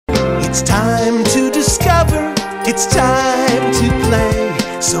It's time to discover, it's time to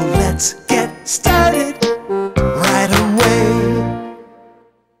play. So let's get started right away.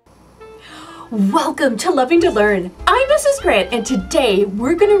 Welcome to Loving to Learn. I'm Mrs. Grant, and today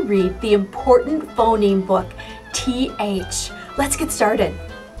we're going to read the important phoneme book, TH. Let's get started.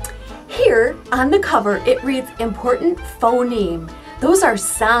 Here on the cover, it reads important phoneme. Those are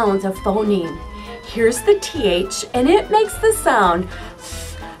sounds of phoneme. Here's the TH, and it makes the sound.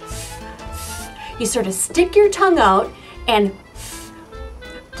 You sort of stick your tongue out and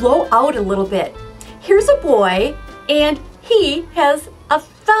blow out a little bit. Here's a boy, and he has a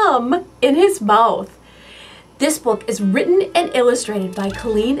thumb in his mouth. This book is written and illustrated by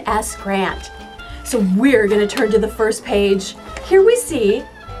Colleen S. Grant. So we're going to turn to the first page. Here we see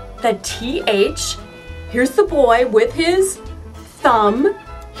the TH. Here's the boy with his thumb.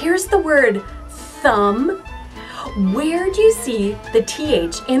 Here's the word thumb. Where do you see the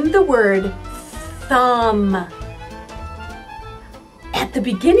TH in the word thumb? At the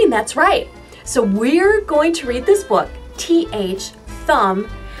beginning, that's right. So we're going to read this book, TH, thumb.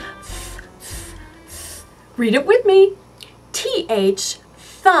 Read it with me. TH,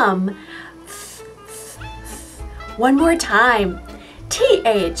 thumb. One more time.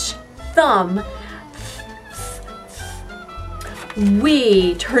 TH, thumb.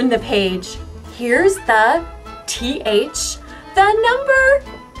 We turn the page. Here's the TH, the number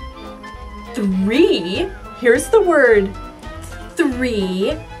 3. Here's the word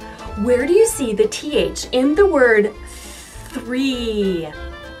 3. Where do you see the TH in the word 3?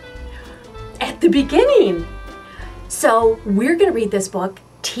 At the beginning. So we're going to read this book,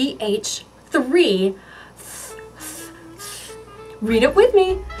 TH 3. Read it with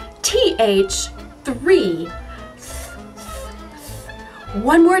me. TH 3.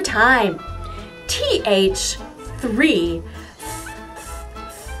 One more time. TH 3.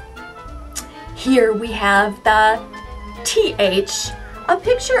 Here we have the TH, a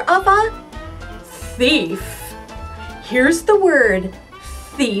picture of a thief. Here's the word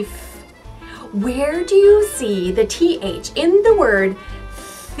thief. Where do you see the TH in the word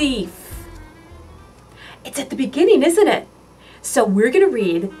thief? It's at the beginning, isn't it? So we're going to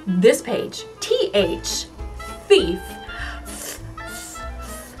read this page, TH, thief.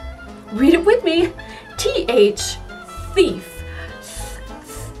 Read it with me, TH, thief.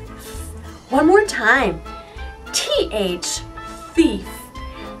 One more time, TH, thief.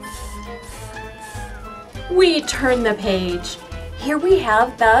 We turn the page. Here we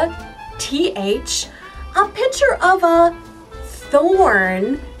have the TH, a picture of a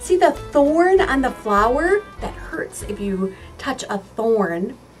thorn. See the thorn on the flower? That hurts if you touch a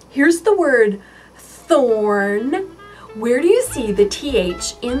thorn. Here's the word thorn. Where do you see the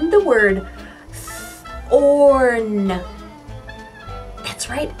TH in the word thorn? That's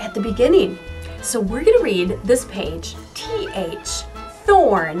right, at the beginning. So we're going to read this page, TH,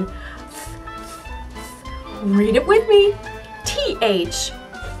 thorn. Read it with me. TH,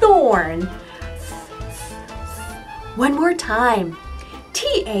 thorn. One more time.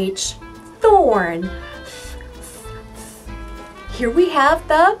 TH, thorn. Here we have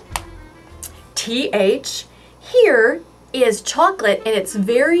the TH. Here is chocolate, and it's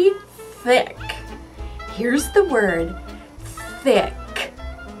very thick. Here's the word thick.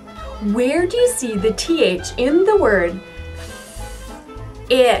 Where do you see the TH in the word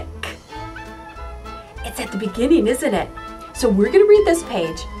ick? It's at the beginning, isn't it? So we're going to read this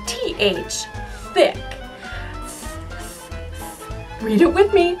page, TH, thick. Read it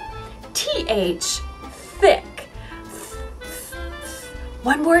with me. TH, thick.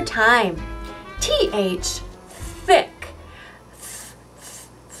 One more time. TH, thick.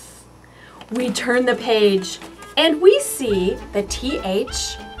 We turn the page and we see the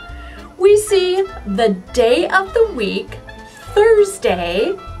TH. We see the day of the week,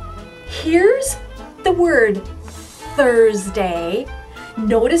 Thursday. Here's the word Thursday.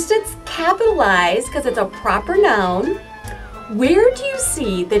 Notice it's capitalized because it's a proper noun. Where do you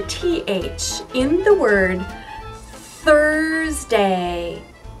see the TH in the word Thursday?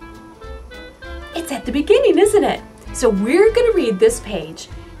 It's at the beginning, isn't it? So we're going to read this page,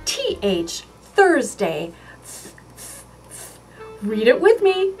 TH, Thursday. Read it with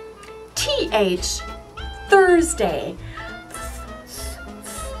me. TH, Thursday.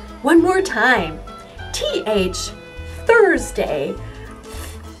 One more time. TH, Thursday.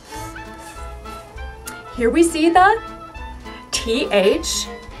 Here we see the TH.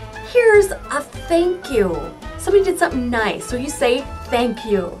 Here's a thank you. Somebody did something nice, so you say thank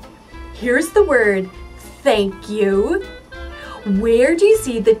you. Here's the word thank you. Where do you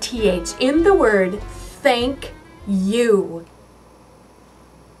see the TH in the word thank you?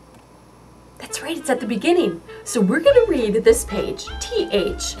 That's right, it's at the beginning. So we're going to read this page.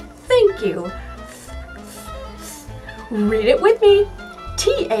 TH, thank you. Read it with me.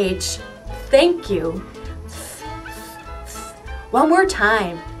 TH, thank you. One more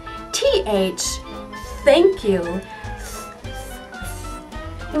time. TH, thank you.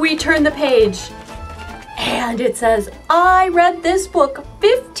 We turn the page and it says, I read this book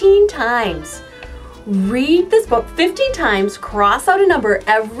 15 times. Read this book 15 times, cross out a number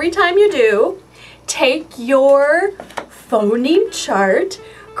every time you do. Take your phoneme chart,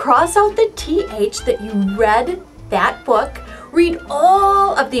 cross out the TH that you read that book, read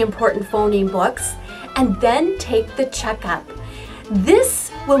all of the important phoneme books, and then take the checkup.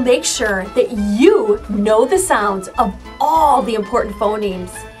 This will make sure that you know the sounds of all the important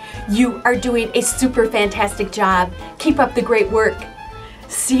phonemes. You are doing a super fantastic job. Keep up the great work.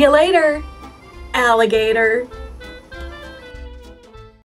 See you later, alligator.